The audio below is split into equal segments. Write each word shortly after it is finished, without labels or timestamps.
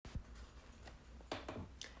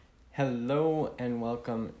Hello and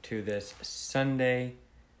welcome to this Sunday,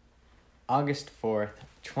 August 4th,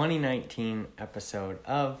 2019 episode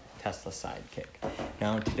of Tesla Sidekick.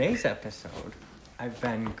 Now, in today's episode, I've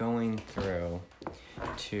been going through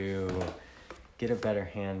to get a better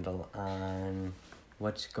handle on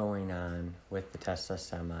what's going on with the Tesla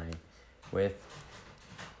Semi, with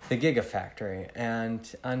the Gigafactory. And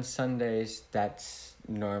on Sundays, that's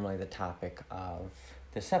normally the topic of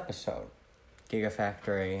this episode.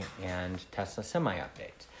 Gigafactory and Tesla Semi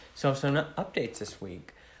updates. So some updates this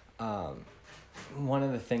week. One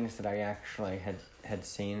of the things that I actually had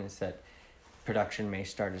seen is that production may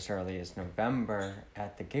start as early as November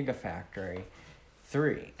at the Gigafactory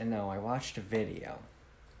 3. And now I watched a video,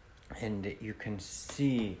 and you can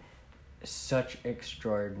see such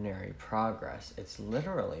extraordinary progress. It's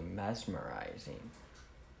literally mesmerizing.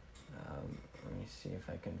 Let me see if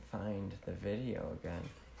I can find the video again.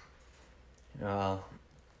 Oh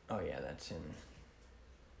yeah, that's in,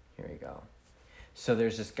 here we go. So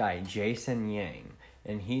there's this guy, Jason Yang,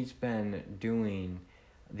 and he's been doing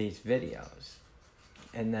these videos.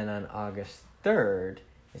 And then on August 3rd,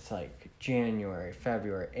 it's like January,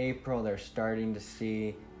 February, April, they're starting to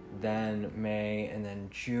see, then May, and then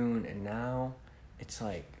June, and now it's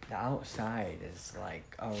like the outside is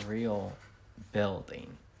like a real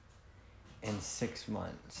building in 6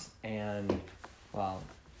 months. And, well,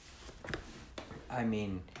 I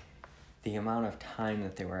mean, the amount of time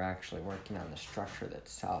that they were actually working on the structure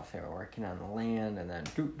itself, they were working on the land, and then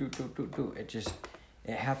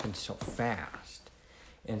it happened so fast.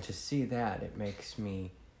 And to see that, it makes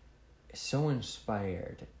me so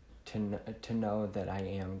inspired to know that I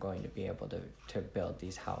am going to be able to build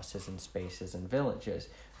these houses and spaces and villages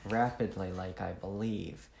rapidly, like I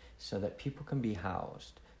believe, so that people can be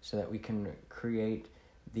housed, so that we can create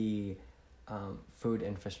the food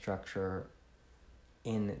infrastructure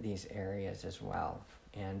in these areas as well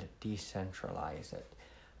and decentralize it.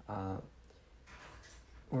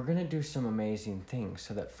 We're going to do some amazing things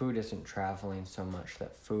so that food isn't traveling so much,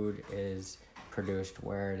 that food is produced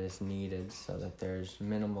where it is needed so that there's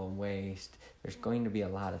minimal waste. There's going to be a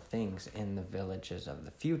lot of things in the villages of the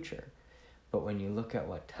future. But when you look at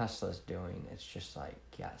what Tesla's doing, it's just like,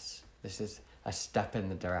 yes, this is a step in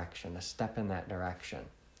that direction.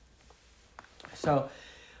 So,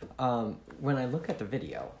 when I look at the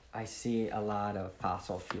video, I see a lot of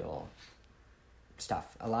fossil fuel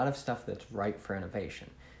stuff, a lot of stuff that's ripe for innovation.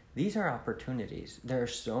 These are opportunities. There are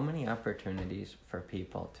so many opportunities for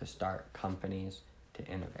people to start companies, to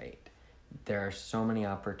innovate. There are so many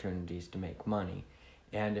opportunities to make money.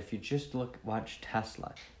 And if you just watch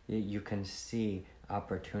Tesla, you can see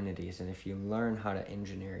opportunities. And if you learn how to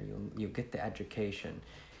engineer, you get the education,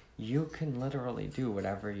 you can literally do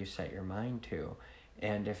whatever you set your mind to.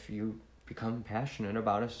 And if you become passionate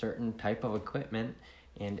about a certain type of equipment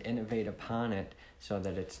and innovate upon it so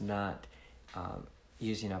that it's not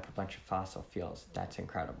using up a bunch of fossil fuels, that's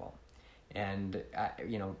incredible. And,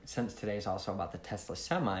 since today's also about the Tesla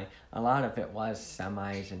Semi, a lot of it was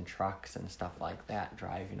semis and trucks and stuff like that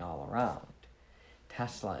driving all around.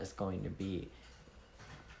 Tesla is going to be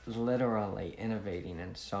literally innovating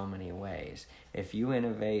in so many ways. If you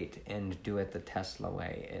innovate and do it the Tesla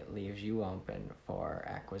way, it leaves you open for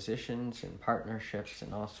acquisitions and partnerships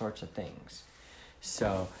and all sorts of things.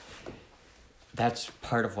 So that's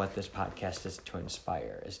part of what this podcast is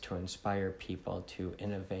to inspire people to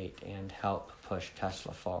innovate and help push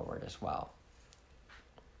Tesla forward as well.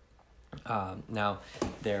 Now,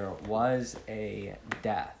 there was a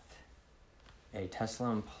death. A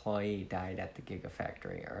Tesla employee died at the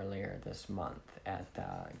Gigafactory earlier this month at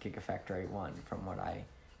Gigafactory 1, from what I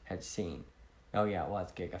had seen. Oh yeah, it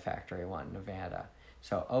was Gigafactory 1, Nevada.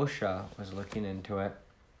 So OSHA was looking into it,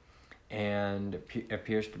 and it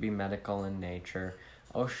appears to be medical in nature.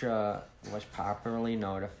 OSHA was properly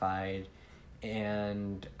notified,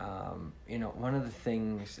 and one of the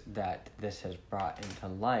things that this has brought into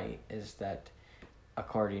light is that,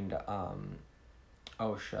 according to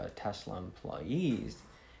OSHA, Tesla employees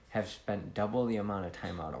have spent double the amount of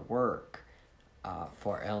time out of work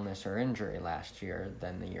for illness or injury last year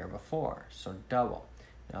than the year before. So double.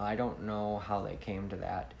 Now, I don't know how they came to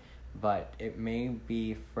that, but it may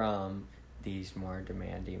be from these more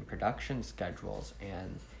demanding production schedules.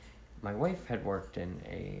 And my wife had worked in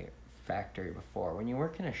a factory before. When you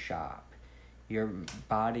work in a shop, your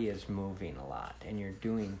body is moving a lot, and you're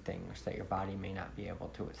doing things that your body may not be able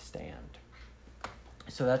to withstand.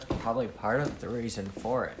 So that's probably part of the reason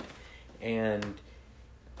for it. And,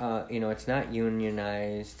 it's not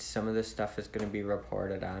unionized. Some of this stuff is going to be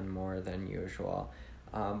reported on more than usual.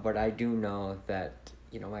 But I do know that,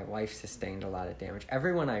 my wife sustained a lot of damage.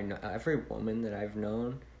 Every woman that I've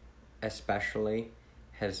known, especially,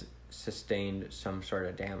 has sustained some sort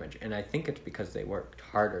of damage. And I think it's because they worked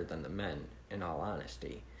harder than the men, in all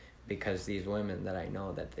honesty. Because these women that I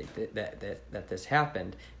know that they did that this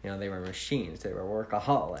happened, they were machines, they were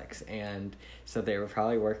workaholics, and so they were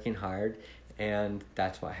probably working hard, and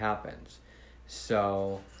that's what happens.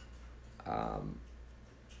 So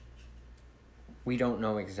we don't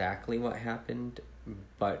know exactly what happened,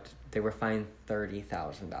 but they were fined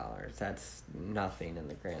 $30,000. That's nothing in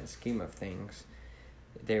the grand scheme of things.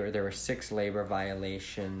 There were 6 labor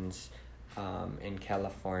violations in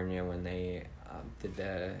California when they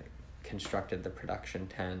constructed the production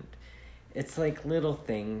tent. It's like little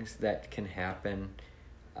things that can happen,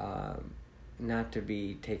 not to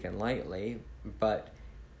be taken lightly, but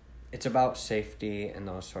it's about safety and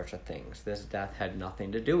those sorts of things. This death had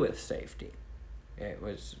nothing to do with safety. It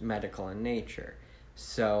was medical in nature.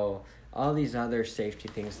 So all these other safety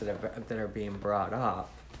things that are being brought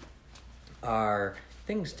up are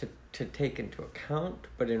things to take into account,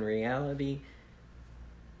 but in reality,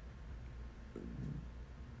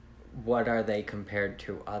 what are they compared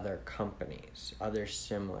to other companies, other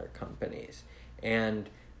similar companies? And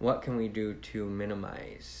what can we do to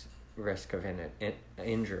minimize risk of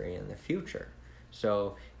injury in the future?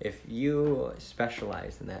 So if you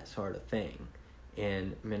specialize in that sort of thing,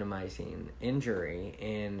 in minimizing injury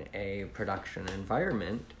in a production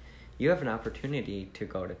environment, you have an opportunity to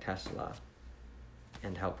go to Tesla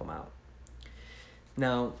and help them out.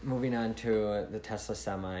 Now, moving on to the Tesla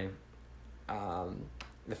Semi,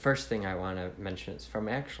 the first thing I want to mention is from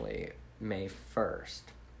actually May 1st.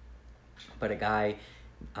 But a guy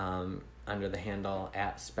under the handle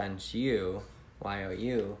 @SpenceU,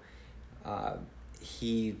 YOU,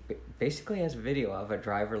 he basically has a video of a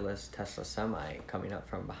driverless Tesla Semi coming up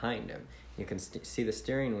from behind him. You can see the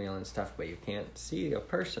steering wheel and stuff, but you can't see a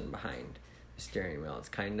person behind the steering wheel. It's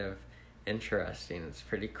kind of interesting. It's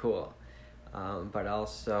pretty cool. But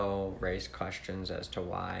also raised questions as to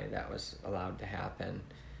why that was allowed to happen.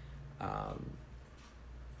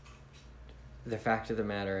 The fact of the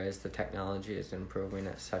matter is the technology is improving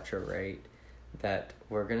at such a rate that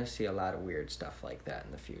we're going to see a lot of weird stuff like that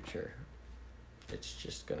in the future. It's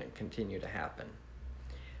just going to continue to happen.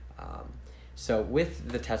 So with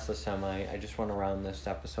the Tesla Semi, I just want to round this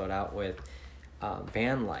episode out with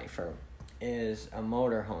Van Lifer is a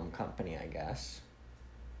motorhome company, I guess.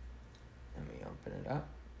 Let me open it up.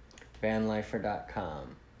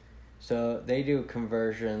 Vanlifer.com. So they do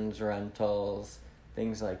conversions, rentals,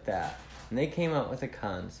 things like that. And they came out with a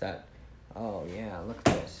concept. Oh yeah, look at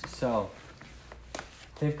this. So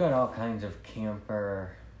they've got all kinds of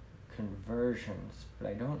camper conversions, but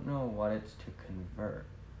I don't know what it's to convert.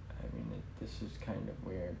 I mean, this is kind of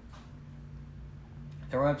weird.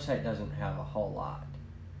 Their website doesn't have a whole lot.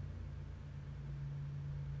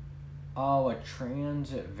 Oh, a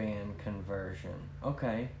transit van conversion.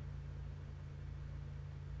 Okay.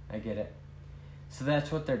 I get it. So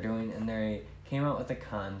that's what they're doing, and they came out with a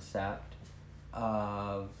concept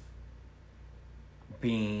of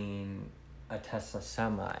being a Tesla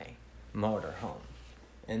Semi motorhome.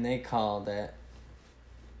 And they called it,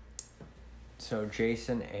 so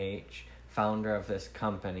Jason H., founder of this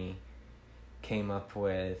company, came up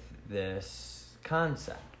with this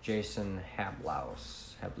concept. Jason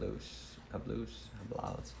Hablaus.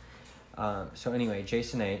 So anyway,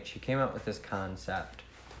 Jason H., he came up with this concept.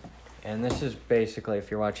 And this is basically, if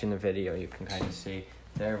you're watching the video, you can kind of see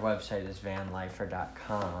their website is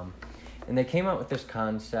vanlifer.com. And they came out with this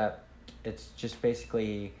concept. It's just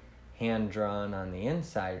basically hand-drawn on the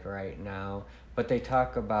inside right now. But they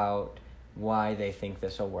talk about why they think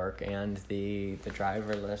this will work. And the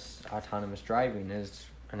driverless autonomous driving is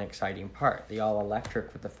an exciting part. The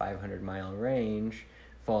all-electric with the 500-mile range,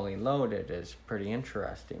 fully loaded, is pretty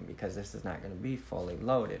interesting because this is not going to be fully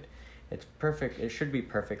loaded. It's perfect. It should be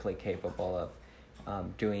perfectly capable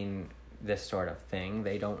of doing this sort of thing.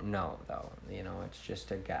 They don't know, though. It's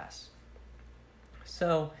just a guess.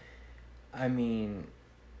 So, I mean,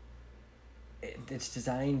 it's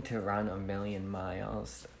designed to run 1 million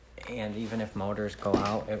miles, and even if motors go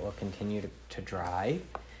out, it will continue to drive.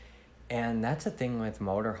 And that's the thing with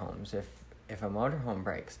motorhomes. If a motorhome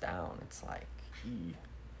breaks down, it's like,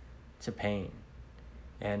 it's a pain.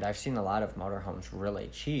 And I've seen a lot of motorhomes really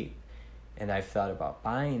cheap. And I've thought about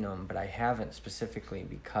buying them, but I haven't specifically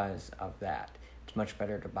because of that. It's much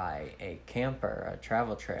better to buy a camper, a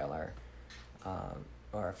travel trailer,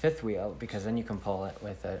 or a fifth wheel, because then you can pull it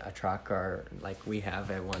with a truck, or like we have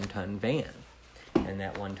a 1-ton van. And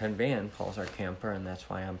that 1-ton van pulls our camper, and that's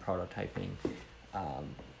why I'm prototyping,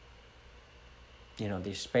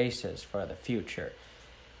 these spaces for the future.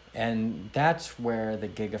 And that's where the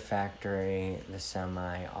Gigafactory, the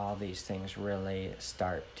semi, all these things really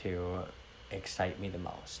start to excite me the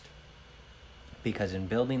most. Because in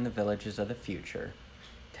building the villages of the future,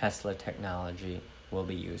 Tesla technology will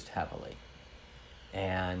be used heavily.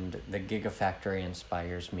 And the Gigafactory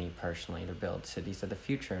inspires me personally to build cities of the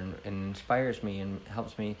future, and inspires me and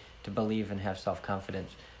helps me to believe and have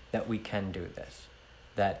self-confidence that we can do this,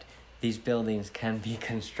 that these buildings can be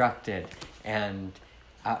constructed and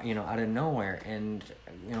out of nowhere, and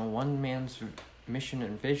one man's mission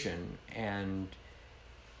and vision and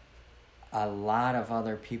a lot of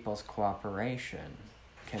other people's cooperation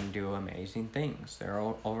can do amazing things. There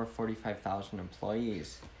are over 45,000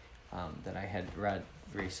 employees that I had read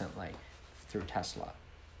recently through Tesla.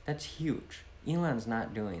 That's huge. Elon's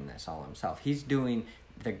not doing this all himself. He's doing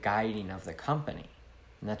the guiding of the company,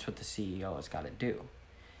 and that's what the CEO has got to do.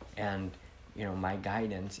 And my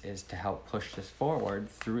guidance is to help push this forward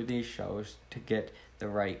through these shows to get the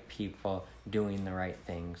right people doing the right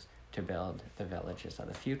things to build the villages of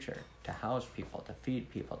the future, to house people, to feed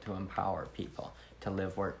people, to empower people, to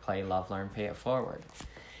live, work, play, love, learn, pay it forward.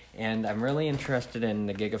 And I'm really interested in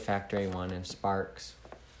the Gigafactory one in Sparks,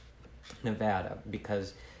 Nevada,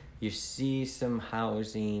 because you see some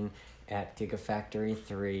housing at Gigafactory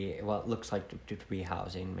 3. Well, it looks like to be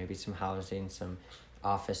housing, maybe some housing, some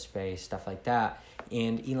office space, stuff like that.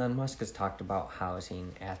 And Elon Musk has talked about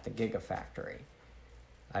housing at the Gigafactory.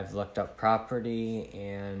 I've looked up property,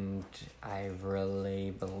 and I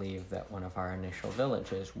really believe that one of our initial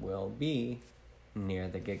villages will be near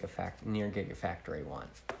the Gigafactory 1.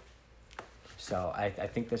 So I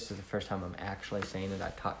think this is the first time I'm actually saying it.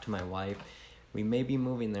 I talked to my wife. We may be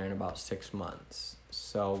moving there in about 6 months.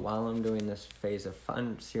 So while I'm doing this phase of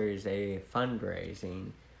Series A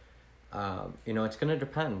fundraising, it's going to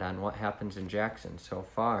depend on what happens in Jackson. So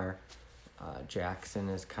far, Jackson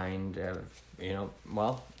is kind of, the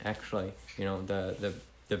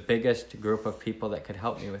biggest group of people that could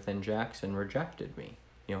help me within Jackson rejected me,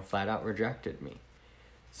 flat out rejected me.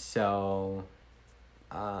 So,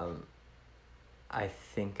 I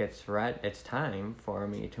think it's time for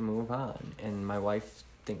me to move on. And my wife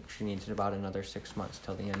thinks she needs about another 6 months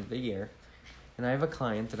till the end of the year. And I have a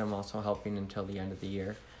client that I'm also helping until the end of the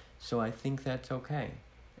year. So I think that's okay.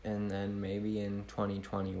 And then maybe in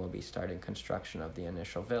 2020 we'll be starting construction of the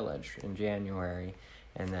initial village in January,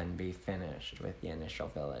 and then be finished with the initial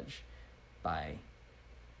village by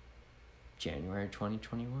January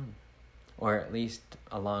 2021. Or at least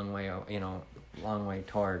a long way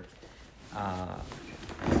toward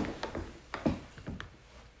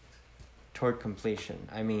completion.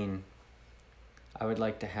 I mean, I would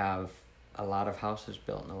like to have a lot of houses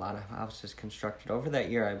built and a lot of houses constructed. Over that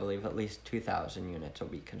year, I believe at least 2,000 units will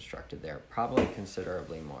be constructed there, probably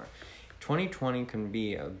considerably more. 2020 can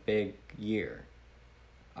be a big year,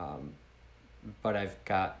 but I've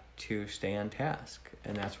got to stay on task,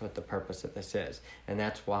 and that's what the purpose of this is. And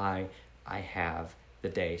that's why I have the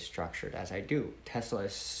day structured as I do. Tesla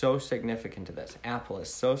is so significant to this. Apple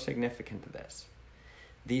is so significant to this.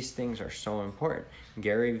 These things are so important.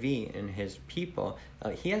 Gary Vee and his people,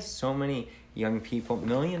 he has so many young people,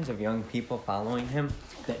 millions of young people following him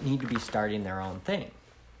that need to be starting their own thing.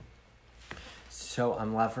 So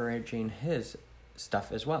I'm leveraging his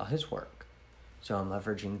stuff as well, his work. So I'm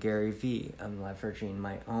leveraging Gary Vee. I'm leveraging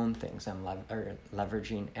my own things. I'm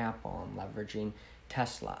leveraging Apple. I'm leveraging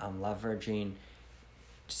Tesla. I'm leveraging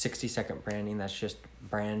 60-second branding. That's just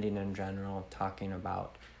branding in general, talking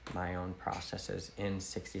about my own processes in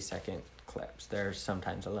 60-second clips. They're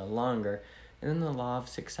sometimes a little longer. And then the Law of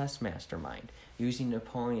Success Mastermind, using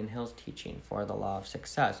Napoleon Hill's teaching for the Law of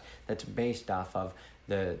Success that's based off of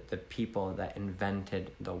the people that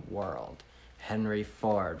invented the world. Henry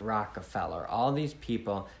Ford, Rockefeller, all these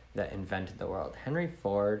people that invented the world. Henry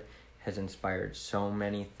Ford has inspired so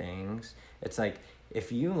many things. It's like,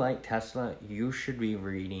 if you like Tesla, you should be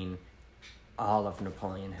reading all of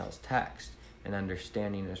Napoleon Hill's text and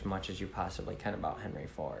understanding as much as you possibly can about Henry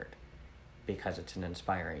Ford, because it's an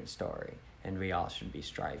inspiring story, and we all should be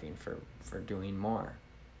striving for doing more,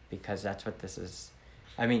 because that's what this is.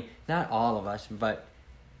 I mean, not all of us, but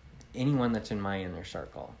anyone that's in my inner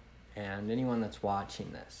circle and anyone that's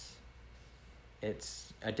watching this,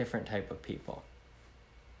 it's a different type of people.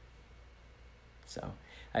 So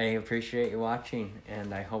I appreciate you watching,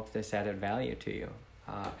 and I hope this added value to you.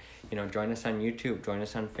 Join us on YouTube, join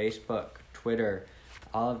us on Facebook, Twitter,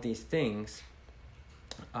 all of these things.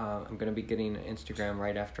 I'm going to be getting Instagram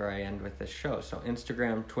right after I end with this show. So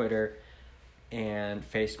Instagram, Twitter, and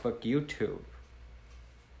Facebook, YouTube.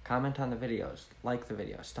 Comment on the videos, like the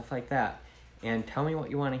videos, stuff like that. And tell me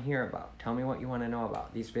what you want to hear about. Tell me what you want to know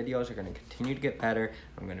about. These videos are going to continue to get better.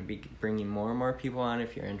 I'm going to be bringing more and more people on.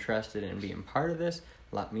 If you're interested in being part of this,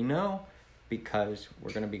 let me know, because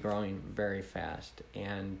we're going to be growing very fast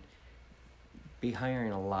and be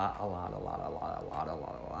hiring a lot of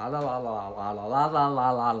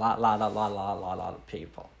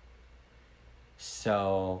people.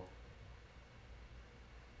 So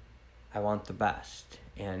I want the best.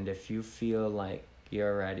 And if you feel like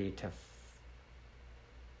you're ready to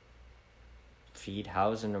feed,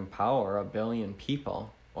 house, and empower 1 billion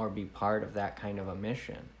people, or be part of that kind of a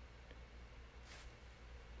mission,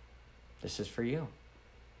 this is for you.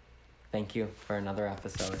 Thank you for another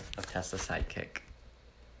episode of Tesla Sidekick.